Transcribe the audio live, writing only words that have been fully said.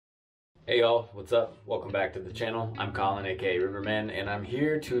Hey y'all, what's up? Welcome back to the channel. I'm Colin, aka Riverman, and I'm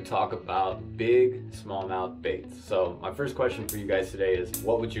here to talk about big smallmouth baits. So my first question for you guys today is,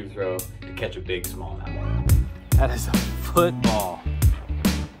 what would you throw to catch a big smallmouth? That is a football.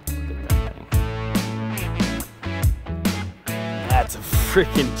 Look at that thing. That's a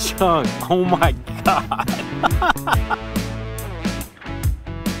freaking chunk. Oh my god.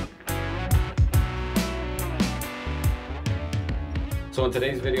 So in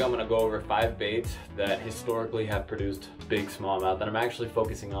today's video, I'm going to go over 5 baits that historically have produced big smallmouth, and I'm actually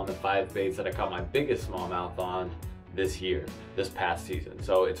focusing on the 5 baits that I caught my biggest smallmouth on this year, this past season.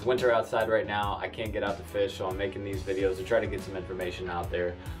 So it's winter outside right now. I can't get out to fish, so I'm making these videos to try to get some information out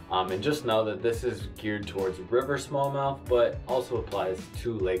there. And just know that this is geared towards river smallmouth, but also applies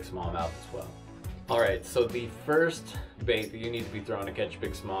to lake smallmouth as well. Alright, so the first bait that you need to be throwing to catch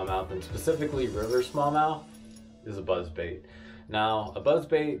big smallmouth, and specifically river smallmouth, is a buzzbait. Now, a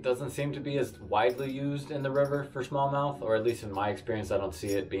buzzbait doesn't seem to be as widely used in the river for smallmouth, or at least in my experience, I don't see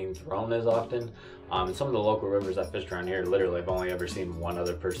it being thrown as often. In some of the local rivers I fished around here, literally I've only ever seen one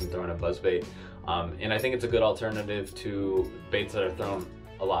other person throwing a buzzbait. And I think it's a good alternative to baits that are thrown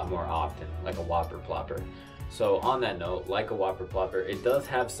a lot more often, like a Whopper Plopper. So on that note, like a Whopper Plopper, it does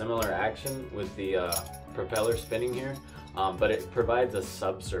have similar action with the propeller spinning here. But it provides a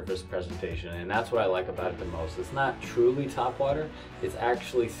subsurface presentation, and that's what I like about it the most. It's not truly topwater, it's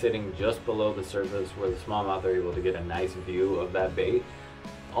actually sitting just below the surface where the smallmouth are able to get a nice view of that bait.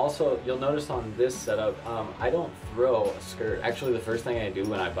 Also, you'll notice on this setup, I don't throw a skirt. Actually, the first thing I do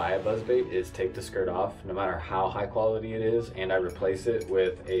when I buy a buzzbait is take the skirt off, no matter how high quality it is, and I replace it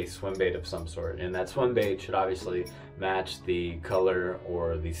with a swim bait of some sort. And that swim bait should obviously match the color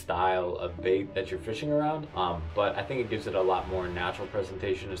or the style of bait that you're fishing around. But I think it gives it a lot more natural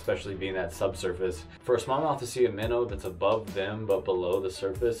presentation, especially being that subsurface. For a smallmouth to see a minnow that's above them but below the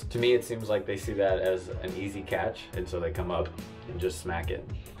surface, to me it seems like they see that as an easy catch, and so they come up and just smack it.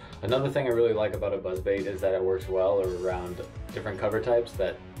 Another thing I really like about a buzzbait is that it works well around different cover types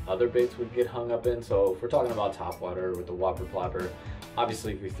that other baits would get hung up in. So if we're talking about topwater with the Whopper Plopper,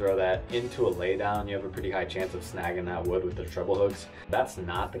 obviously if we throw that into a laydown, you have a pretty high chance of snagging that wood with the treble hooks. That's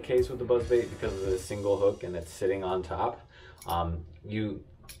not the case with the buzzbait because of the single hook and it's sitting on top. You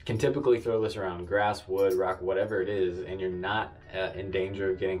can typically throw this around grass, wood, rock, whatever it is, and you're not in danger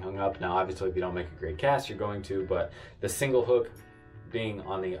of getting hung up. Now obviously if you don't make a great cast, you're going to, but the single hook being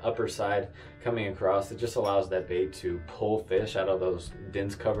on the upper side coming across, it just allows that bait to pull fish out of those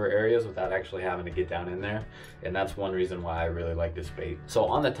dense cover areas without actually having to get down in there, and that's one reason why I really like this bait. So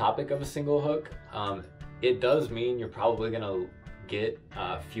on the topic of a single hook, it does mean you're probably gonna get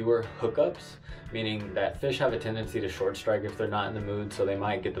fewer hookups, meaning that fish have a tendency to short strike if they're not in the mood, so they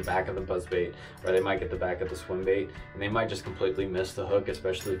might get the back of the buzzbait or they might get the back of the swim bait, and they might just completely miss the hook,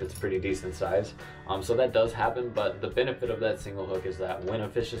 especially if it's pretty decent size. So that does happen, but the benefit of that single hook is that when a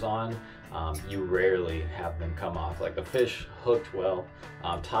fish is on, you rarely have them come off. Like a fish hooked well,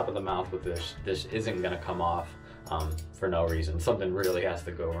 top of the mouth with this isn't gonna come off for no reason. Something really has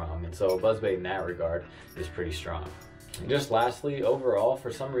to go wrong, and so a buzzbait in that regard is pretty strong. And just lastly, overall,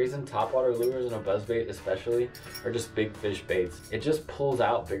 for some reason, topwater lures and a buzzbait especially are just big fish baits. It just pulls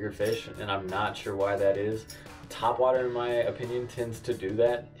out bigger fish, and I'm not sure why that is. Topwater, in my opinion, tends to do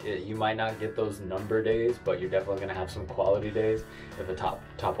that. You might not get those number days, but you're definitely going to have some quality days if a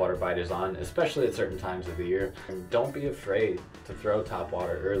topwater bite is on, especially at certain times of the year. And don't be afraid to throw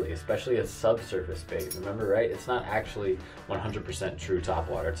topwater early, especially a subsurface bait. Remember, right? It's not actually 100% true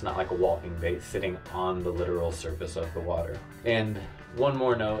topwater. It's not like a walking bait sitting on the literal surface of the water. And one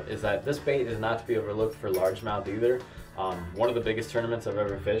more note is that this bait is not to be overlooked for largemouth either. One of the biggest tournaments I've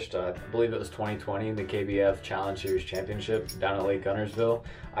ever fished, I believe it was 2020, the KBF Challenge Series Championship down at Lake Guntersville.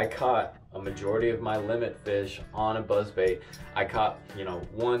 I caught a majority of my limit fish on a buzzbait. I caught,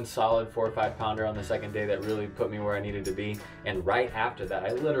 one solid 4 or 5 pounder on the second day that really put me where I needed to be. And right after that,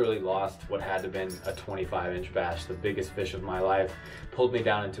 I literally lost what had to have been a 25-inch bass, the biggest fish of my life. Pulled me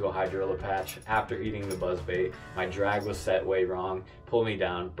down into a hydrilla patch after eating the buzzbait. My drag was set way wrong, pulled me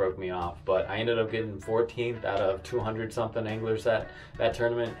down, broke me off. But I ended up getting 14th out of 200 something anglers that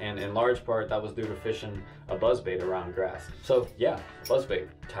tournament, and in large part that was due to fishing a buzzbait around grass. So yeah, buzzbait,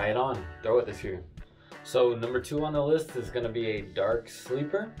 tie it on, throw it this year. So number 2 on the list is going to be a dark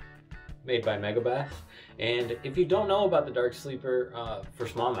sleeper made by Megabass. And if you don't know about the dark sleeper for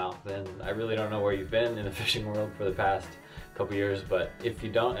smallmouth, then I really don't know where you've been in the fishing world for the past couple years, but if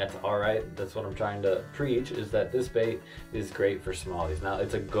you don't, that's all right. That's what I'm trying to preach, is that this bait is great for smallies. Now,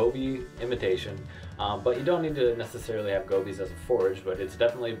 it's a goby imitation, but you don't need to necessarily have gobies as a forage, but it's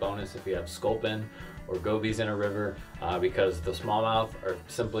definitely a bonus if you have sculpin or gobies in a river because the smallmouth are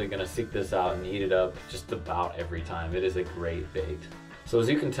simply going to seek this out and eat it up just about every time. It is a great bait. So as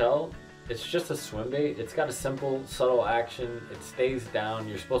you can tell, it's just a swim bait. It's got a simple, subtle action. It stays down.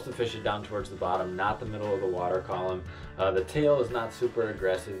 You're supposed to fish it down towards the bottom, not the middle of the water column. The tail is not super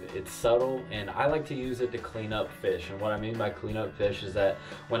aggressive. It's subtle, and I like to use it to clean up fish. And what I mean by clean up fish is that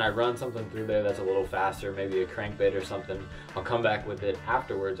when I run something through there that's a little faster, maybe a crankbait or something, I'll come back with it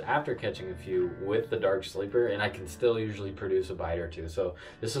afterwards, after catching a few with the dark sleeper, and I can still usually produce a bite or two. So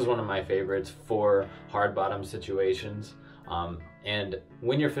this is one of my favorites for hard bottom situations. And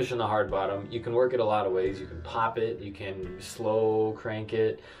when you're fishing the hard bottom, you can work it a lot of ways. You can pop it, you can slow crank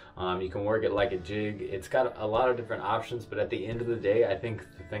it, you can work it like a jig. It's got a lot of different options, but at the end of the day, I think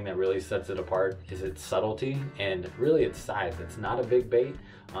the thing that really sets it apart is its subtlety and really its size. It's not a big bait,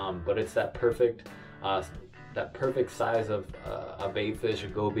 but it's that perfect size of a bait fish, a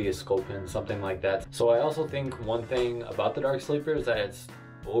goby, a sculpin, something like that. So I also think one thing about the dark sleeper is that it's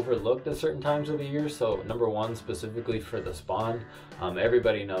overlooked at certain times of the year. So number one, specifically for the spawn,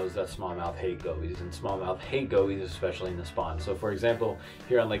 everybody knows that smallmouth hate gobies, and smallmouth hate gobies, especially in the spawn. So for example,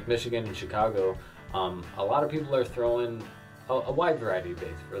 here on Lake Michigan in Chicago, a lot of people are throwing a wide variety of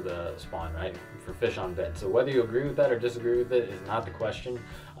baits for the spawn, right? For fish on bed. So whether you agree with that or disagree with it is not the question.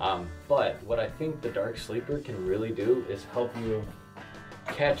 But what I think the dark sleeper can really do is help you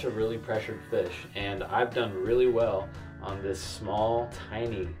catch a really pressured fish. And I've done really well on this small,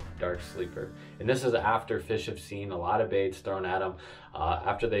 tiny dark sleeper. And this is after fish have seen a lot of baits thrown at them.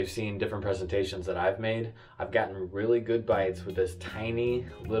 After they've seen different presentations that I've made, I've gotten really good bites with this tiny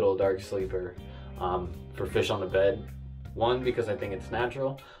little dark sleeper for fish on the bed. One, because I think it's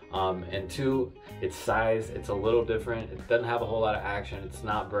natural, and two, its size. It's a little different. It doesn't have a whole lot of action. It's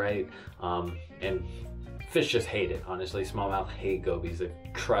not bright, and fish just hate it, honestly. Smallmouth hate gobies. They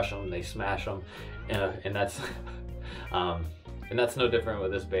crush them, they smash them, and that's and that's no different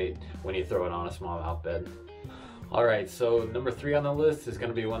with this bait when you throw it on a smallmouth bed. All right, so number 3 on the list is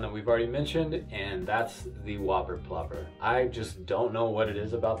gonna be one that we've already mentioned, and that's the Whopper Plopper. I just don't know what it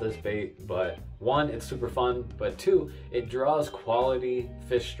is about this bait, but one, it's super fun, but two, it draws quality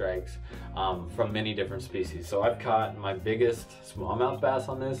fish strikes from many different species. So I've caught my biggest smallmouth bass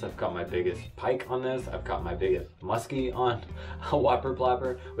on this, I've caught my biggest pike on this, I've caught my biggest muskie on a Whopper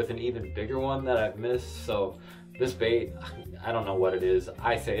Plopper with an even bigger one that I've missed. So this bait, I don't know what it is.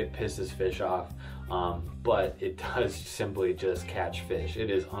 I say it pisses fish off. But it does simply just catch fish.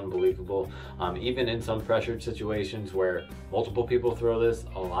 It is unbelievable. Even in some pressured situations where multiple people throw this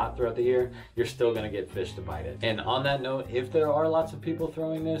a lot throughout the year, you're still gonna get fish to bite it. And on that note, if there are lots of people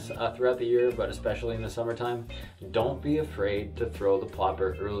throwing this throughout the year, but especially in the summertime, don't be afraid to throw the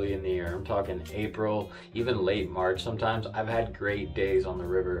plopper early in the year. I'm talking April, even late March sometimes. I've had great days on the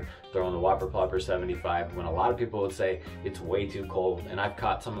river throwing the Whopper Plopper 75 when a lot of people would say it's way too cold. And I've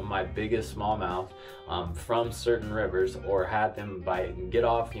caught some of my biggest smallmouth from certain rivers, or had them bite and get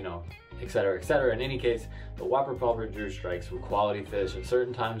off, you know, etc., etc. In any case, the Whopper Plopper drew strikes from quality fish at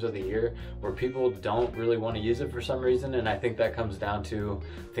certain times of the year where people don't really want to use it for some reason, and I think that comes down to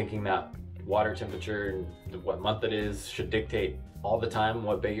thinking that water temperature and what month it is should dictate all the time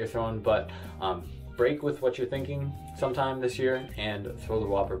what bait you're throwing. But break with what you're thinking sometime this year and throw the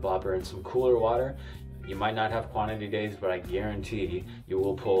Whopper Plopper in some cooler water. You might not have quantity days, but I guarantee you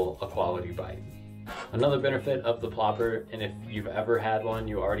will pull a quality bite. Another benefit of the plopper, and if you've ever had one,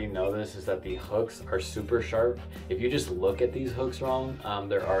 you already know this, is that the hooks are super sharp. If you just look at these hooks wrong,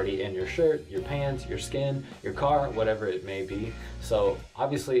 they're already in your shirt, your pants, your skin, your car, whatever it may be. So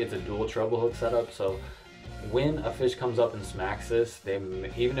obviously it's a dual treble hook setup, so when a fish comes up and smacks this,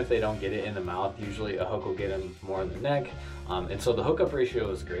 even if they don't get it in the mouth, usually a hook will get them more in the neck. And so the hookup ratio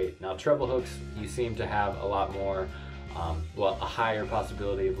is great. Now treble hooks, you seem to have a lot more well, a higher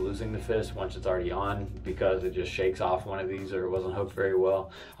possibility of losing the fish once it's already on, because it just shakes off one of these or it wasn't hooked very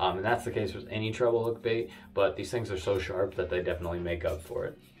well. And that's the case with any treble hook bait, but these things are so sharp that they definitely make up for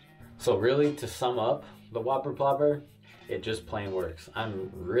it. So really, to sum up the Whopper Plopper, it just plain works. I'm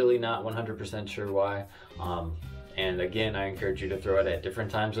really not 100% sure why. And again, I encourage you to throw it at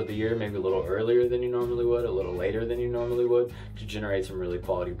different times of the year, maybe a little earlier than you normally would, a little later than you normally would, to generate some really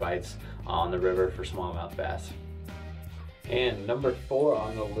quality bites on the river for smallmouth bass. And number 4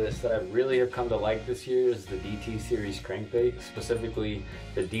 on the list that I really have come to like this year is the DT Series crankbait, specifically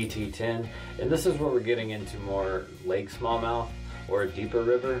the DT10. And this is where we're getting into more lake smallmouth or a deeper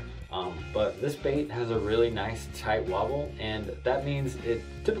river. But this bait has a really nice tight wobble, and that means it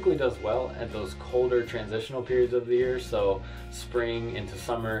typically does well at those colder transitional periods of the year, so spring into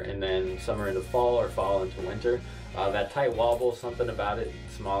summer and then summer into fall or fall into winter. That tight wobble, something about it,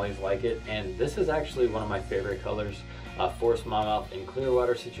 smallies like it, and this is actually one of my favorite colors for smallmouth in clear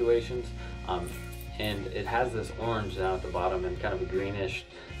water situations. And it has this orange down at the bottom and kind of a greenish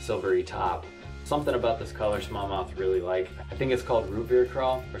silvery top. Something about this color smallmouth really like. I think it's called root beer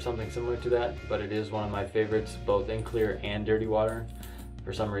crawl or something similar to that, but it is one of my favorites both in clear and dirty water.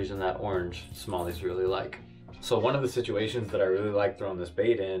 For some reason that orange smallies really like. So one of the situations that I really like throwing this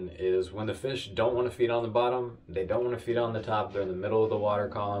bait in is when the fish don't want to feed on the bottom, they don't want to feed on the top, they're in the middle of the water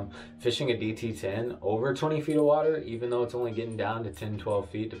column. Fishing a DT10 over 20 feet of water, even though it's only getting down to 10-12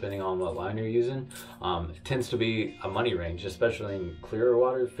 feet depending on what line you're using, it tends to be a money range, especially in clearer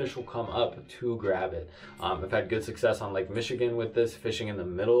water. Fish will come up to grab it. I've had good success on Lake Michigan with this, fishing in the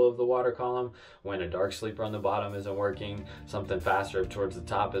middle of the water column when a dark sleeper on the bottom isn't working, something faster towards the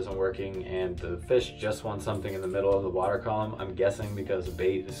top isn't working, and the fish just want something in the middle of the water column. I'm guessing because the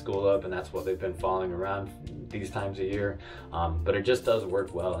bait is schooled up and that's what they've been following around these times of year. But it just does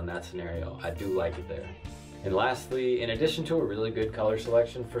work well in that scenario. I do like it there. And lastly, in addition to a really good color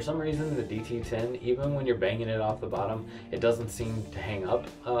selection, for some reason the DT10, even when you're banging it off the bottom, it doesn't seem to hang up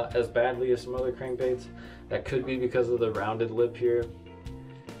as badly as some other crankbaits. That could be because of the rounded lip here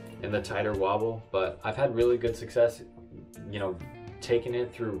and the tighter wobble, but I've had really good success, you know, taking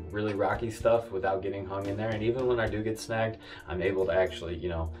it through really rocky stuff without getting hung in there. And even when I do get snagged, I'm able to actually, you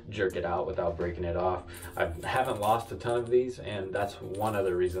know, jerk it out without breaking it off. I haven't lost a ton of these, and that's one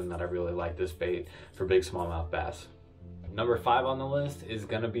other reason that I really like this bait for big smallmouth bass. Number 5 on the list is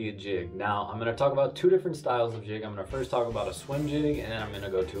gonna be a jig. Now, I'm gonna talk about 2 different styles of jig. I'm gonna first talk about a swim jig, and then I'm gonna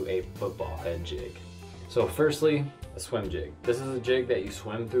go to a football head jig. So firstly, a swim jig. This is a jig that you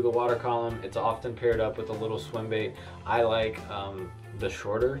swim through the water column. It's often paired up with a little swim bait. I like the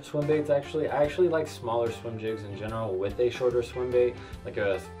shorter swim baits actually. I actually like smaller swim jigs in general with a shorter swim bait, like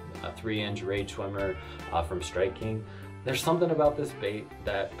a 3-inch Rage Swimmer from Strike King. There's something about this bait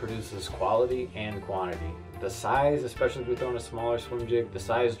that produces quality and quantity. The size, especially if you're throwing a smaller swim jig, the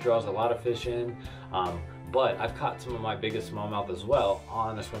size draws a lot of fish in. But I've caught some of my biggest smallmouth as well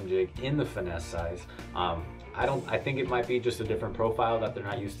on a swim jig in the finesse size. I think it might be just a different profile that they're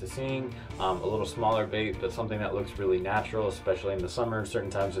not used to seeing. A little smaller bait, but something that looks really natural, especially in the summer, certain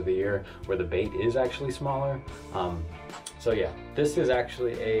times of the year where the bait is actually smaller. So yeah, this is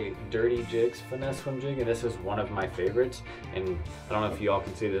actually a Dirty Jigs finesse swim jig, and this is one of my favorites. And I don't know if you all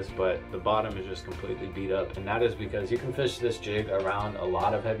can see this, but the bottom is just completely beat up, and that is because you can fish this jig around a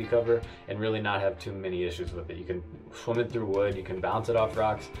lot of heavy cover and really not have too many issues with it. You can swim it through wood, you can bounce it off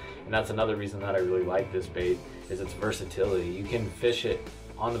rocks, and that's another reason that I really like this bait, is its versatility. You can fish it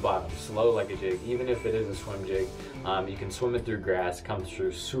on the bottom, slow like a jig, even if it is a swim jig. You can swim it through grass, comes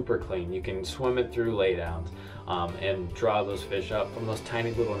through super clean. You can swim it through laydowns and draw those fish up from those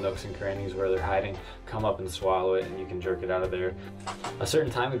tiny little nooks and crannies where they're hiding, come up and swallow it, and you can jerk it out of there. A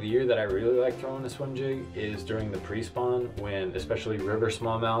certain time of the year that I really like throwing a swim jig is during the pre-spawn, when especially river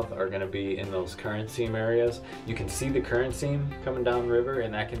smallmouth are gonna be in those current seam areas. You can see the current seam coming down the river,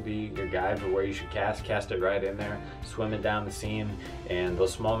 and that can be your guide for where you should cast it right in there, swim it down the seam, and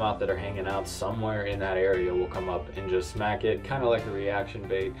those smallmouth that are hanging out somewhere in that area will come up and just smack it, kind of like a reaction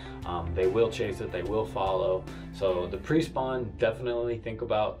bait. They will chase it, they will follow. So the pre-spawn, definitely think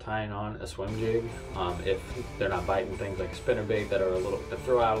about tying on a swim jig if they're not biting things like a spinnerbait that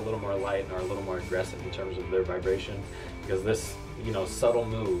throw out a little more light and are a little more aggressive in terms of their vibration, because this, you know, subtle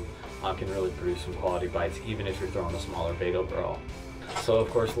move can really produce some quality bites even if you're throwing a smaller bait overall. So of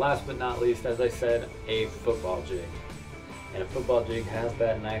course, last but not least, as I said, a football jig. And a football jig has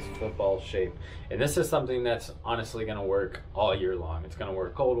that nice football shape. And this is something that's honestly gonna work all year long. It's gonna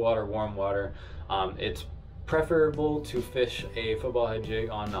work cold water, warm water. It's preferable to fish a football head jig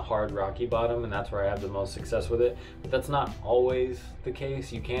on a hard rocky bottom, and that's where I have the most success with it. But that's not always the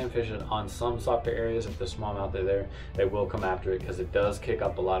case. You can fish it on some softer areas. If the smallmouth are there, they will come after it because it does kick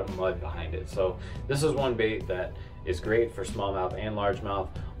up a lot of mud behind it. So this is one bait that is great for smallmouth and largemouth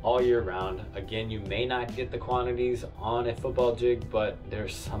all year round. Again, you may not get the quantities on a football jig, but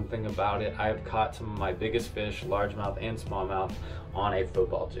there's something about it. I've caught some of my biggest fish, largemouth and smallmouth, on a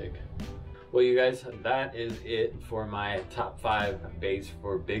football jig. Well, you guys, that is it for my top 5 baits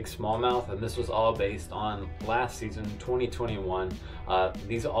for big smallmouth, and this was all based on last season, 2021.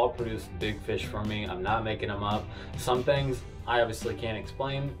 These all produced big fish for me. I'm not making them up. Some things I obviously can't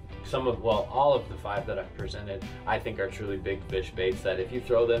explain. Some of, well, all of the 5 that I've presented, I think are truly big fish baits that if you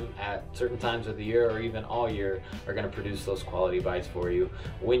throw them at certain times of the year or even all year, are going to produce those quality bites for you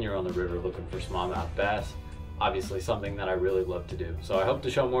when you're on the river looking for smallmouth bass. Obviously something that I really love to do. So I hope to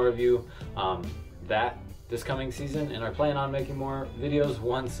show more of you that this coming season, and I plan on making more videos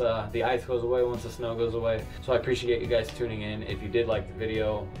once the ice goes away, once the snow goes away. So I appreciate you guys tuning in. If you did like the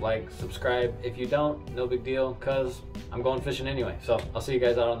video, like, subscribe. If you don't, no big deal, cause I'm going fishing anyway. So I'll see you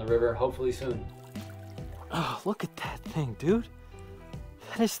guys out on the river hopefully soon. Oh, look at that thing, dude.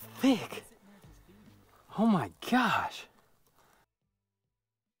 That is thick. Oh my gosh.